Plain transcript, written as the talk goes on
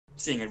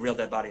seeing a real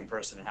dead body in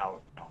person and how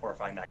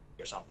horrifying that could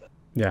be or something.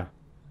 Yeah.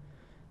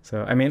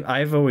 So, I mean,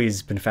 I've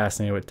always been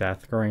fascinated with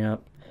death growing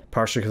up,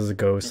 partially because of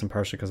ghosts and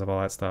partially because of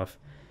all that stuff.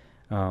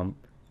 Um,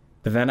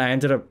 but then I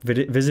ended up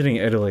visiting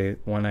Italy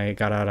when I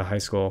got out of high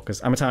school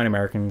because I'm Italian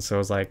American, so it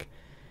was like,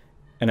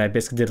 and I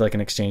basically did like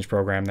an exchange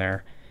program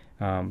there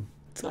to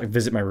like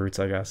visit my roots,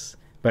 I guess.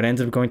 But I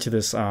ended up going to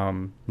this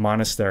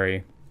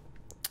monastery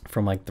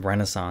from like the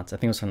Renaissance. I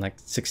think it was from like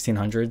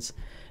 1600s,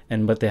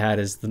 and what they had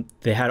is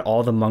they had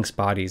all the monks'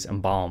 bodies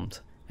embalmed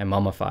and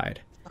mummified,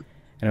 and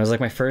it was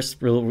like my first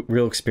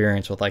real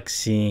experience with like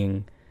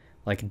seeing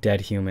like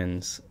dead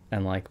humans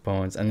and like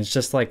bones, and it's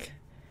just like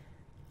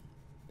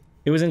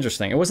it was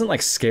interesting. It wasn't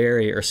like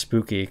scary or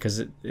spooky because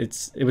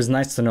it was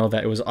nice to know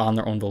that it was on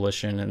their own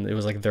volition and it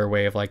was like their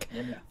way of like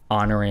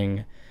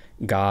honoring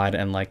God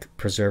and like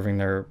preserving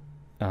their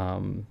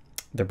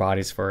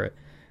bodies for it.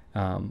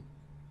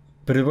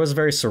 But it was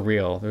very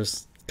surreal.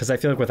 There's because I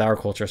feel like with our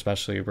culture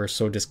especially, we're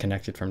so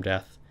disconnected from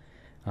death.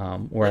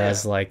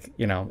 Whereas like,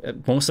 you know,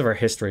 most of our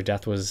history,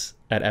 death was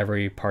at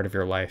every part of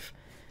your life.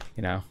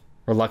 You know,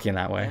 we're lucky in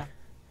that way.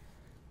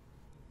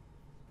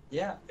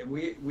 Yeah,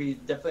 we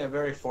definitely are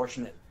very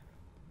fortunate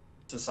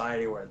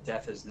society where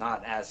death is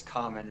not as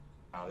common.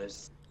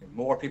 There's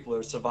more people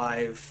who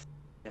survive,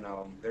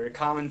 very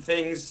common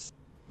things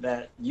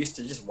that used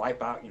to just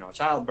wipe out,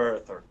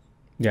 childbirth or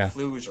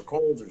flus or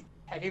colds or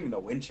heck, even the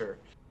winter.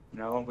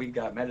 We've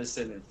got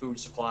medicine and food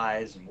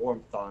supplies and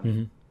warmth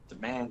on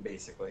demand,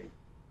 basically.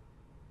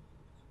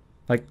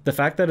 Like the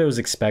fact that it was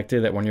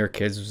expected that when you were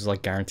kids was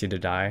like guaranteed to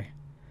die,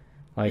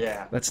 like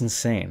that's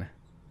insane.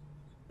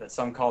 That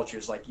some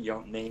cultures, like, you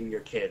don't name your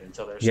kid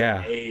until they're a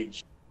certain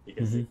age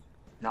because it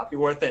not be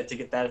worth it to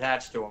get that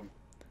attached to them.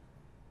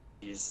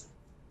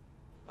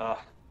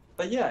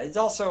 But yeah, it's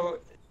also,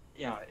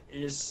 it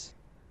is,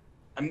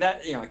 I mean,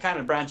 that, kind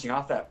of branching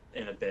off that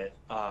in a bit,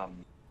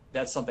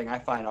 that's something I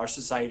find our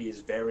society is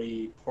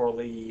very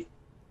poorly,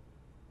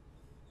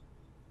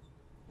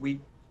 we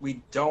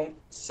don't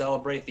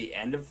celebrate the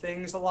end of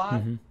things a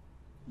lot.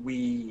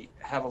 We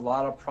have a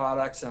lot of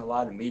products and a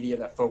lot of media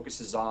that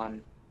focuses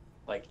on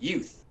like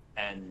youth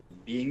and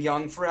being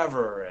young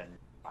forever and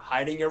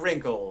hiding your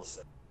wrinkles,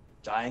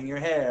 dyeing your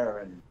hair,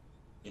 and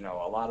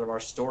a lot of our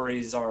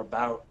stories are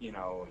about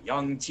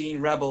young teen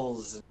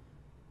rebels,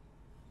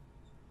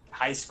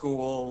 high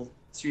school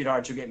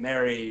sweethearts who get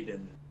married,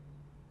 and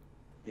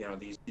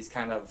these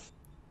kind of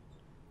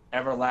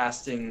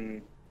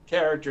everlasting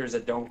characters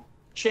that don't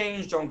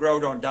change, don't grow,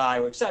 don't die,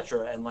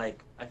 etc. And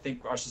like I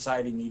think our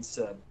society needs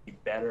to be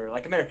better,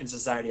 like American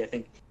society I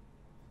think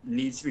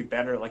needs to be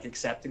better, like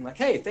accepting like,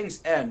 hey,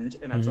 things end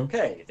and that's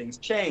okay, things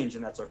change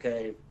and that's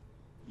okay.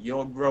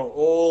 You'll grow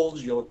old,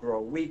 you'll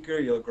grow weaker,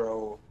 you'll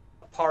grow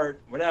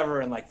apart, whatever,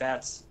 and like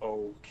that's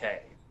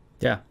okay.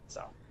 Yeah.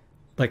 So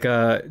like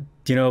do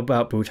you know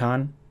about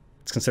Bhutan?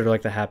 It's considered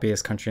like the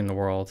happiest country in the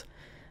world.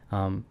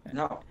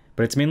 No.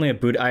 But it's mainly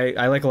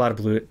I like a lot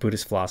of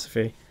Buddhist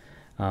philosophy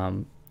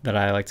that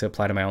I like to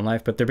apply to my own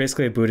life, but they're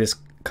basically a Buddhist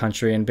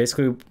country, and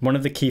basically one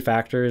of the key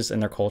factors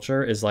in their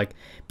culture is like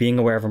being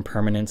aware of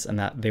impermanence and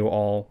that they will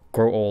all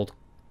grow old,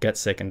 get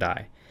sick, and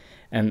die.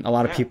 And a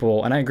lot of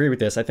people, and I agree with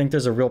this, I think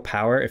there's a real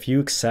power if you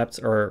accept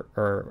or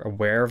are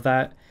aware of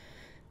that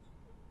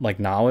like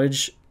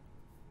knowledge.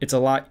 It's a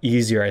lot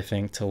easier, I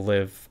think, to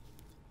live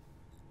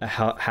a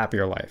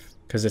happier life,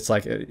 because it's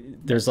like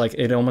there's like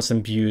it almost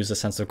imbues a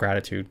sense of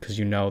gratitude because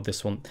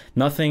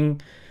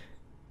nothing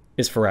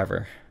is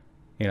forever,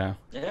 and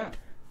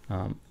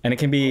it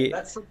can be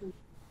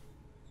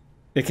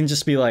it can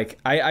just be like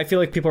I feel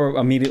like people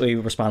immediately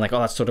respond like, oh,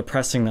 that's so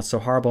depressing, that's so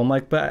horrible. I'm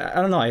like, but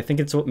I don't know, I think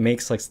it's what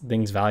makes like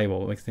things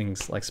valuable, makes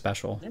things like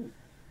special.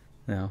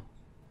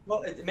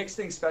 Well, it makes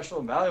things special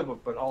and valuable,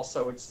 but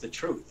also it's the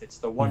truth. It's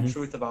the one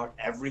truth about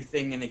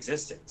everything in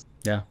existence.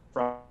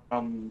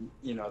 From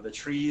the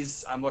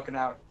trees I'm looking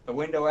out the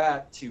window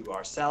at, to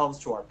ourselves,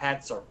 to our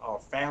pets, our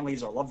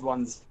families, our loved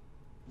ones,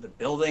 the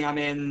building I'm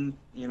in,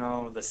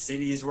 the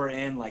cities we're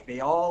in, like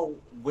they all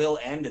will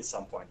end at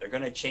some point. They're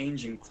going to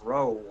change and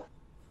grow,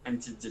 and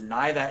to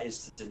deny that is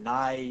to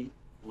deny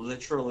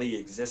literally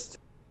existence.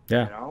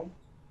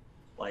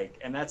 Like,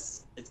 and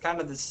it's kind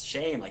of this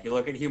shame. Like you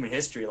look at human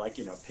history, like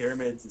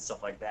pyramids and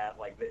stuff like that,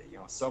 like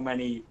so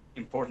many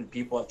important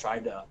people have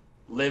tried to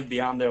live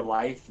beyond their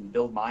life and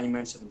build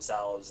monuments to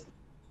themselves.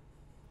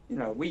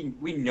 We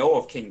know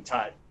of King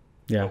Tut,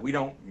 but we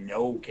don't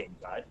know King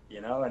Tut,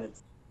 and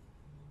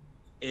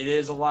it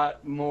is a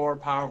lot more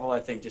powerful, I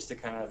think, just to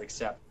kind of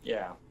accept,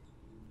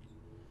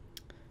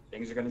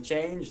 things are going to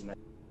change and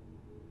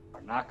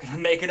we're not going to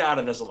make it out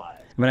of this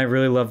alive. I mean, I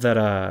really love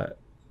that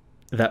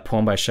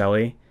poem by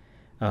Shelley,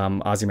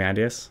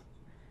 Ozymandias.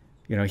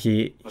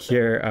 Actually,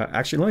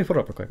 let me put it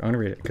up real quick. I'm going to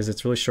read it because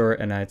it's really short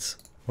and it's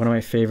one of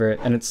my favorite,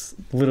 and it's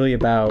literally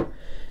about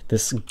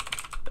this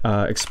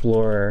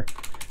explorer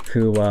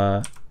who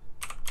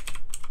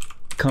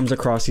comes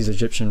across these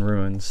Egyptian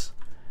ruins,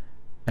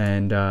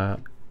 and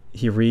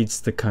he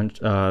reads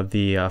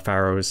the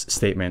pharaoh's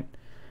statement.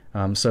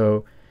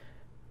 So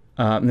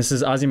This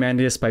is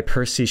Ozymandias by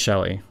Percy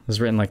Shelley. It was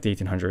written like the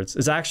 1800s.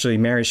 It's actually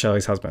Mary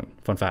Shelley's husband.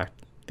 Fun fact.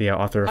 The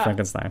author of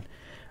Frankenstein.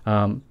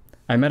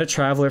 I met a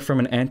traveler from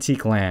an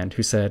antique land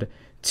who said,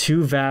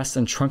 2 vast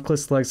and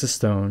trunkless legs of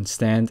stone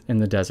stand in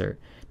the desert.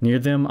 Near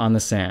them on the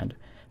sand,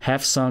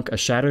 half sunk, a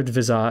shattered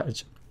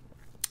visage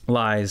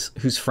lies,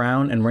 whose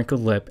frown and wrinkled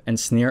lip and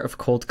sneer of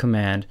cold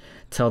command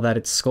tell that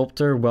its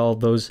sculptor well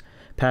those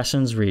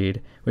passions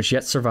read, which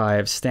yet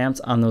survive, stamped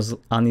on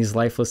these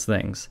lifeless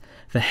things,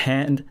 the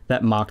hand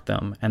that mocked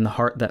them, and the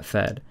heart that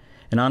fed.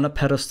 And on a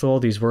pedestal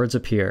these words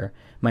appear,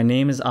 my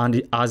name is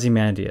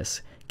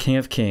Ozymandias, King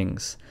of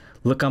Kings.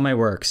 Look on my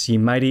works, ye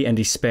mighty, and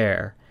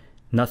despair.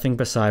 Nothing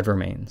beside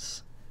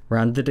remains.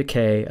 Round the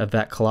decay of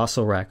that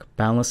colossal wreck,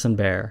 boundless and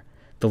bare,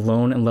 the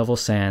lone and level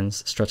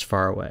sands stretch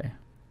far away.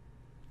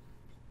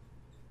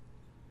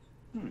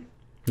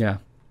 Yeah.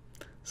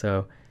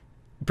 So,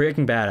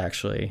 Breaking Bad,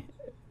 actually,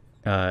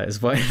 is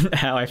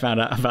how I found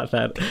out about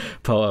that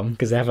poem,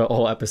 because they have a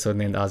whole episode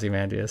named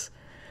Ozymandias.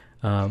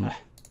 But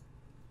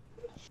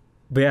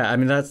yeah, I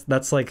mean, that's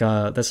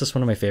just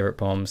one of my favorite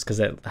poems, because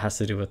it has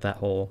to do with that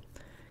whole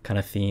kind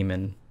of theme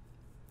and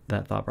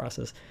that thought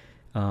process.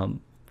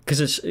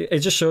 Because it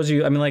just shows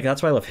you, I mean, like,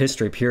 that's why I love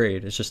history,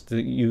 period. It's just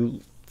you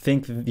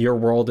think your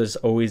world has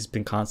always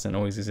been constant,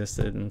 always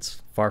existed, and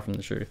it's far from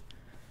the truth.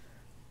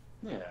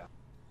 Yeah.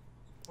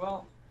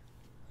 Well,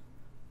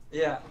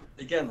 yeah,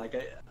 again, like,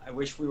 I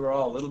wish we were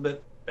all a little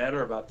bit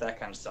better about that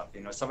kind of stuff. You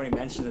know, somebody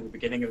mentioned at the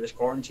beginning of this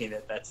quarantine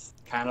that's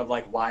kind of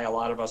like why a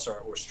lot of us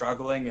were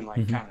struggling and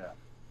like kind of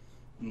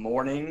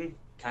mourning,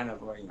 kind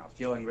of, you know,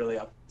 feeling really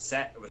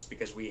upset. It was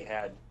because we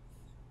had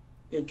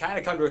kind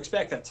of come to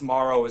expect that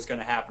tomorrow was going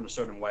to happen a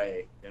certain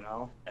way, you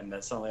know, and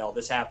that suddenly all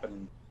this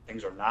happened,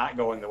 things are not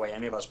going the way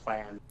any of us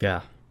planned.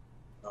 Yeah.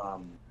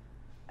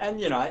 And,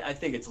 you know, I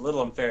think it's a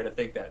little unfair to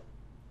think that,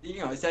 you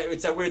know, it's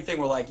that weird thing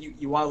where, like,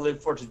 you want to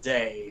live for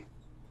today,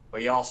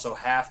 but you also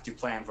have to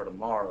plan for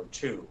tomorrow,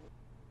 too.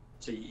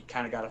 So you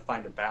kind of got to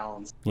find a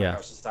balance. Yeah.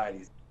 Our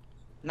society's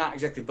not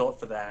exactly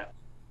built for that.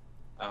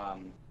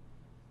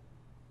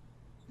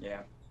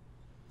 Yeah.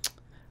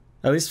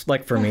 At least,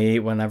 like, for me,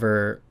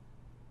 whenever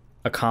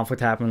a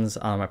conflict happens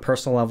on a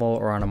personal level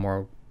or on a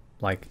more,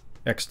 like,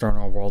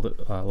 external world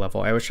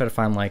level, I always try to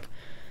find, like,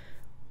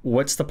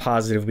 what's the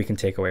positive we can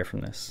take away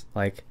from this?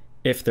 Like,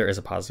 if there is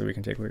a positive we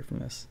can take away from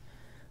this.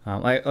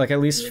 Like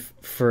at least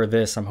for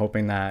this, I'm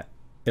hoping that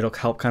it'll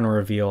help kind of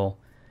reveal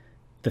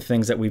the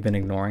things that we've been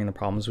ignoring, the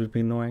problems we've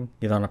been ignoring,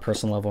 either on a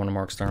personal level and a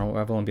more external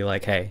level, and be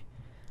like, hey,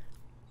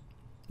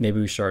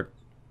 maybe we start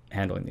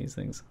handling these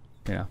things,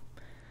 you know?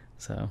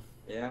 So.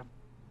 Yeah.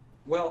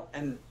 Well,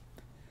 and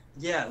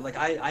yeah, like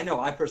I know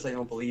I personally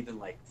don't believe in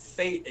like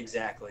fate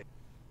exactly,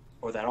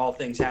 or that all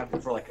things happen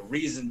for like a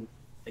reason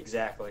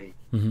exactly.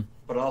 Mm-hmm.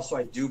 But also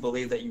I do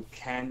believe that you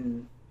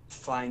can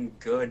find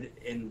good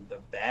in the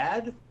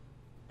bad.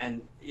 And,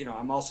 you know,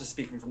 I'm also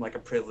speaking from like a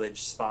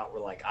privileged spot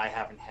where like I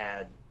haven't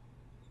had,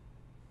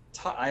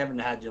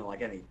 you know,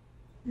 like any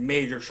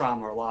major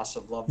trauma or loss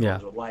of loved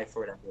ones or life or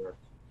whatever.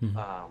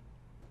 Mm-hmm.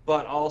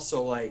 But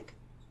also, like,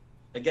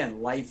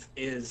 again, life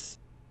is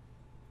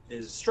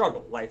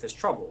struggle. Life is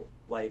trouble.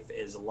 Life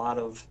is a lot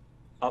of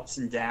ups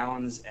and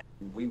downs,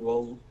 and we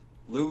will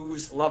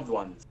lose loved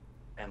ones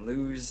and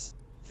lose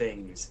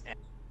things. And,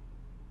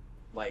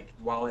 like,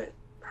 while it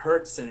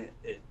hurts and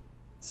it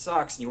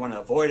sucks and you want to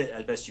avoid it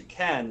as best you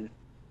can,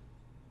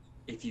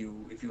 if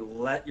you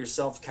let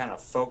yourself kind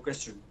of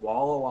focus or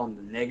wallow on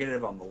the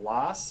negative, on the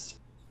loss,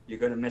 you're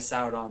going to miss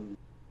out on,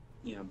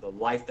 you know, the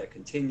life that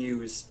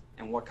continues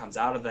and what comes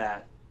out of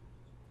that.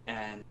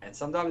 And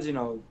sometimes, you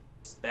know,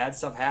 bad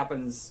stuff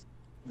happens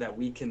that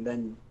we can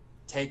then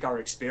take our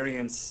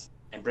experience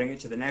and bring it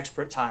to the next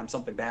time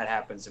something bad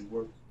happens, and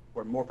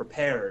we're more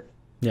prepared.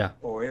 Yeah.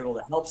 Or we're able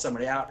to help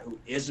somebody out who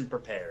isn't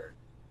prepared.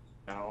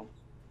 You know,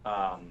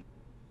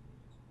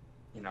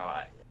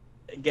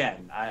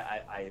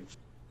 I've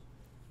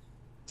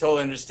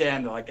totally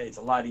understand that, like, it's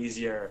a lot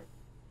easier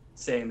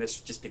saying this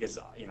just because,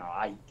 you know,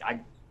 I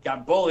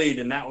got bullied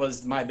and that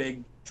was my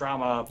big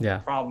trauma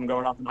problem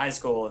going on in high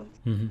school,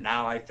 and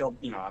now I feel,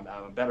 you know, I'm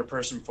a better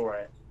person for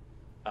it.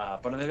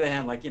 But on the other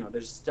hand, like, you know,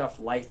 there's stuff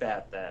like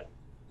that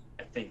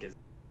I think is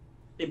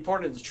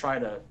important to try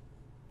to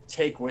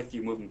take with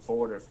you moving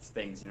forward of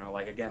things, you know,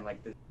 like, again,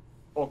 like the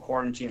whole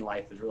quarantine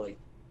life has really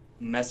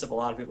messed up a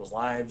lot of people's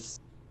lives.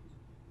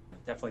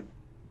 Definitely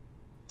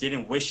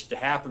didn't wish it to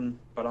happen,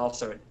 but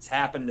also it's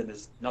happened and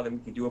there's nothing we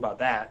can do about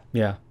that.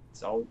 Yeah.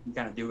 So all we can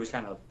kind of do is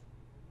kind of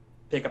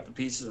pick up the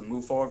pieces and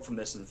move forward from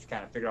this and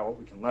kind of figure out what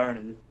we can learn.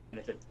 And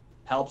if it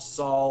helps us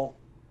all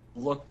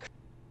look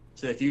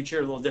to the future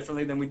a little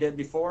differently than we did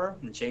before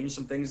and change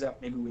some things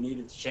that maybe we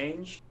needed to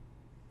change,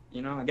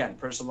 you know, again,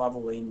 personal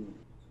level,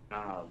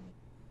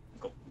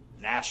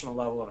 national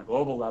level, and a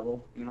global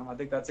level, you know, I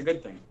think that's a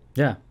good thing.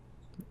 Yeah.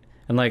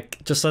 And,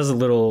 like, just as a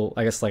little,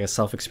 I guess, like a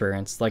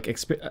self-experience, like,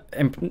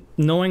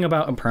 knowing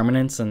about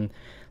impermanence and,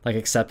 like,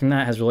 accepting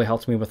that has really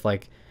helped me with,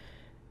 like,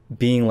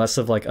 being less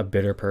of, like, a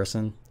bitter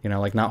person, you know,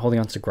 like, not holding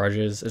on to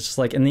grudges. It's just,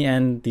 like, in the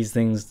end, these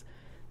things,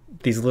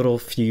 these little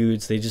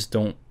feuds, they just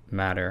don't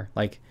matter.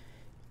 Like,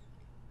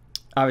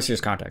 obviously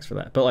there's context for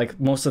that, but like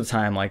most of the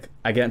time, like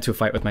I get into a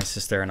fight with my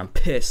sister and I'm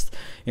pissed,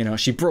 you know,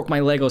 she broke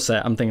my Lego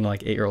set. I'm thinking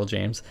like 8-year-old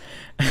James.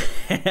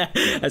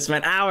 I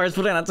spent hours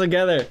putting that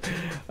together.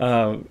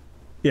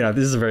 You know,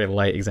 this is a very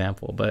light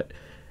example, but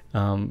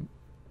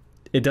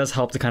it does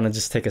help to kind of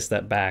just take a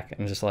step back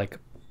and just like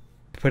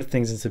put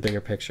things into a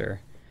bigger picture.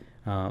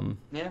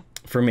 Yeah.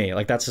 For me,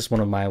 like that's just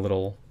one of my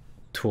little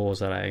tools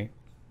that I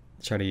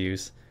try to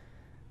use.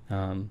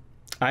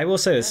 I will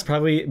say this has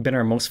probably been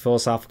our most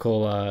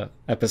philosophical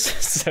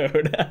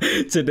episode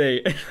to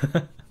date.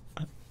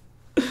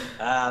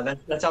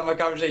 That's how my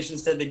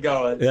conversations tend to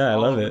go. It's I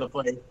love over it. the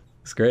place.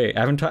 It's great. I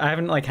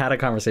haven't like had a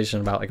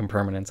conversation about like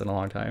impermanence in a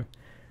long time,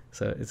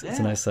 so it's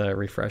a nice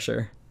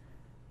refresher.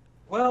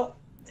 Well,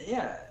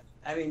 yeah.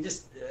 I mean,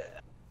 just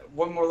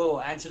one more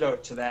little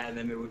antidote to that, and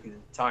then maybe we can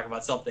talk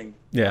about something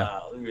a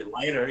little bit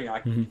lighter. You know, I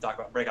can talk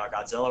about Break Out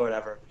Godzilla or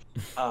whatever.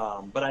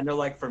 But I know,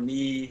 like for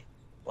me,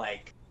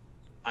 like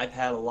I've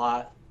had a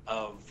lot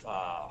of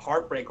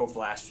heartbreak over the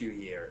last few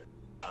years.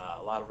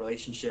 A lot of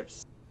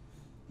relationships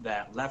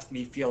that left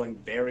me feeling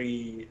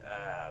very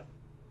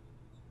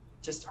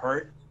just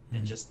hurt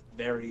and just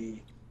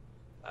very,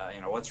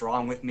 you know, what's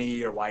wrong with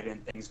me, or why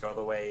didn't things go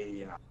the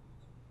way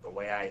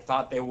I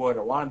thought they would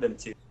or wanted them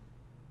to.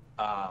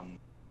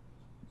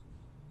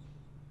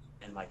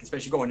 And like,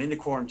 especially going into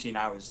quarantine,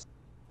 I was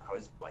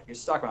like you're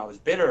talking about, I was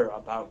bitter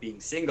about being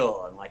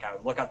single, and like I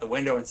would look out the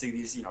window and see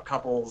these, you know,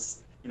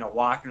 couples, you know,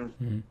 walking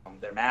with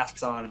their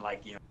masks on and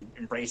like, you know,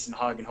 embrace and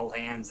hug and hold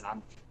hands, and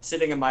I'm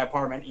sitting in my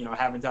apartment, you know,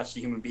 haven't touched a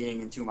human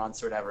being in 2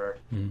 months or whatever,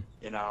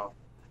 you know,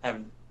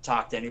 haven't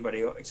talked to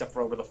anybody except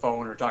for over the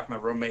phone or talked to my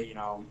roommate, you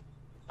know.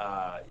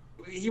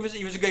 He was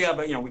a good guy,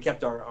 but you know, we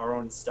kept our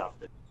own stuff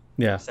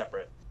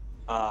separate.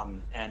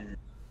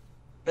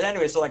 But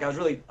anyway, so like I was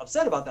really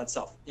upset about that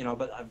stuff, you know,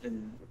 but I've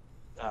been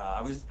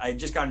I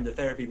just got into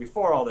therapy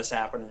before all this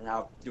happened, and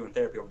now doing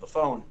therapy over the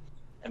phone,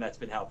 and that's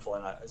been helpful.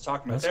 And I was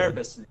talking to my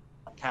therapist, and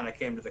I kind of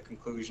came to the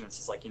conclusion, it's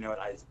just like, you know what,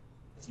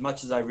 as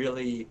much as I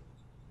really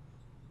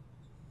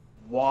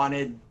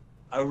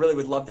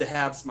would love to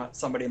have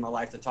somebody in my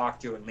life to talk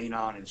to and lean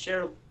on and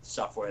share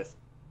stuff with.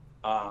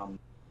 I'm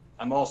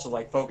also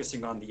like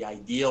focusing on the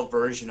ideal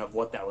version of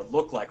what that would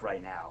look like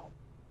right now.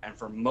 And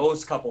for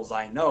most couples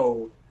I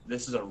know,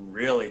 this is a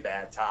really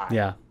bad time.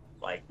 Yeah.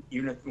 Like,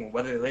 even if,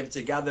 whether they live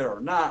together or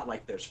not,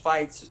 like there's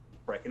fights,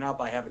 breaking up.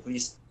 I have at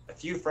least a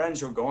few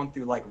friends who are going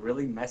through like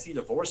really messy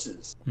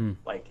divorces,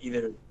 like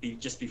either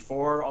just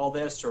before all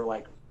this or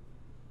like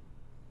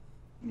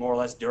more or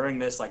less during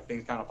this, like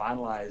things kind of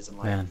finalized, and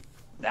like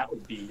that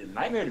would be a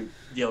nightmare to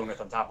dealing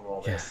with on top of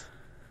all this.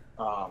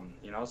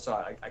 You know, so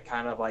I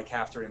kind of like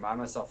have to remind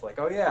myself like,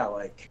 oh yeah,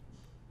 like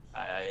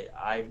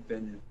I've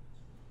been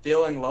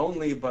feeling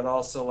lonely, but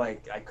also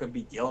like I could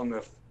be dealing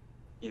with,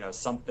 you know,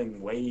 something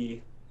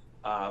way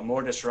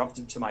more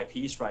disruptive to my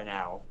peace right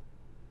now.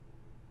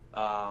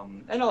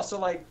 And also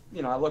like,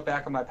 you know, I look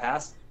back on my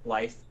past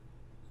life,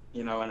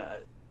 you know, and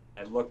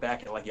I look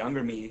back at like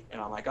younger me,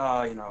 and I'm like,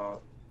 oh, you know,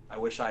 I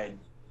wish I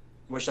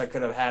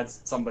could have had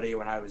somebody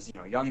when I was, you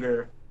know,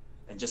 younger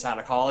and just out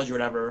of college or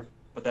whatever.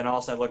 But then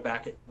also I look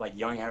back at like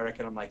young Eric,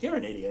 and I'm like, you're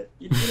an idiot.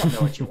 You don't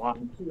know what you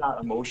want. You're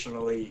not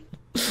emotionally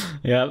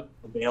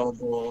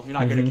available. You're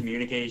not good at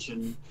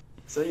communication.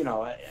 So, you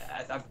know,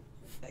 I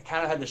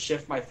kind of had to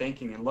shift my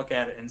thinking and look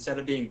at it, instead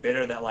of being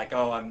bitter that like,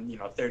 oh, I'm, you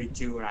know,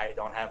 32 and I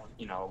don't have,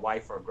 you know, a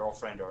wife or a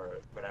girlfriend or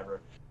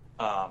whatever.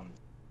 I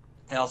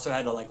also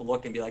had to like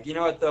look and be like, you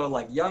know what though,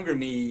 like younger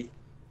me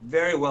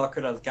very well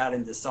could have got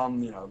into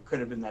some, you know, could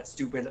have been that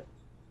stupid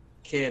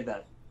kid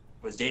that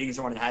was dating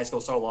someone in high school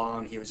so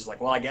long, he was just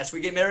like, well, I guess we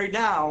get married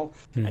now.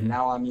 And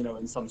now I'm, you know,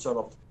 in some sort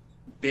of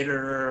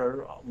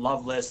bitter,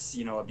 loveless,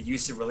 you know,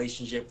 abusive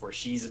relationship where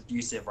she's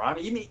abusive, or I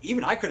mean,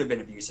 even I could have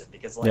been abusive,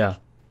 because like,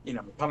 you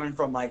know, coming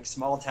from like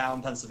small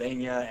town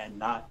Pennsylvania, and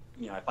not,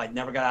 you know, if I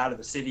never got out of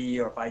the city,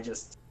 or if I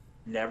just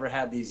never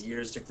had these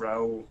years to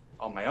grow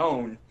on my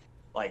own,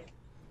 like,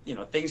 you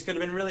know, things could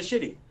have been really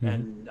shitty.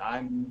 And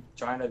I'm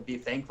trying to be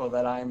thankful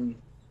that I'm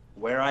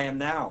where I am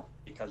now,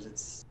 because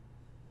it's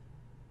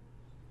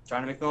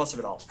trying to make the most of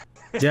it all.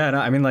 No,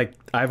 I mean, like,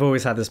 I've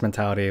always had this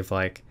mentality of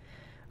like,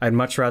 I'd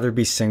much rather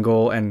be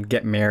single and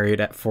get married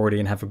at 40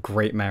 and have a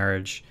great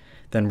marriage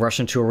than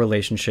rush into a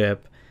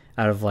relationship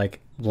out of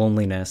like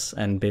loneliness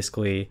and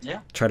basically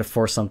try to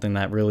force something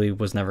that really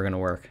was never going to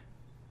work.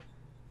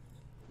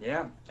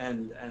 Yeah.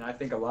 And I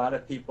think a lot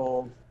of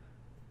people,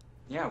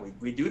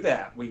 we do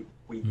that. We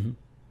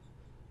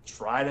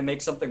try to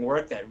make something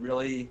work that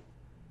really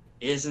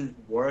isn't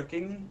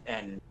working,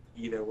 and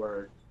either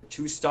we're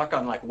too stuck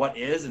on like what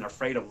is and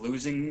afraid of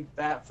losing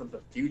that for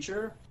the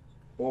future,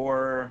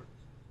 or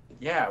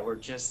we're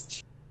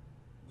just,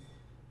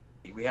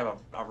 we have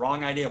a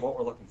wrong idea of what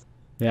we're looking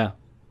for.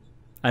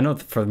 I know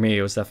for me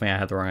it was definitely, I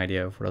had the wrong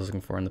idea of what I was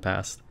looking for in the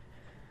past.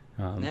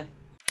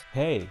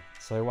 Hey,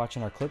 so you're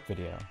watching our clip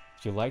video.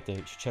 If you liked it,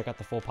 you should check out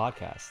the full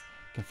podcast.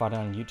 You can find it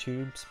on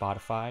YouTube,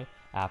 Spotify,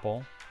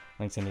 Apple,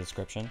 links in the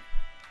description.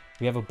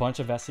 We have a bunch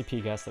of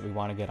SCP guests that we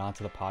want to get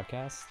onto the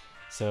podcast,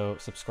 So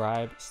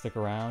subscribe, stick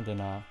around,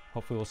 and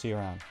hopefully we'll see you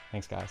around.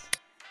 Thanks, guys.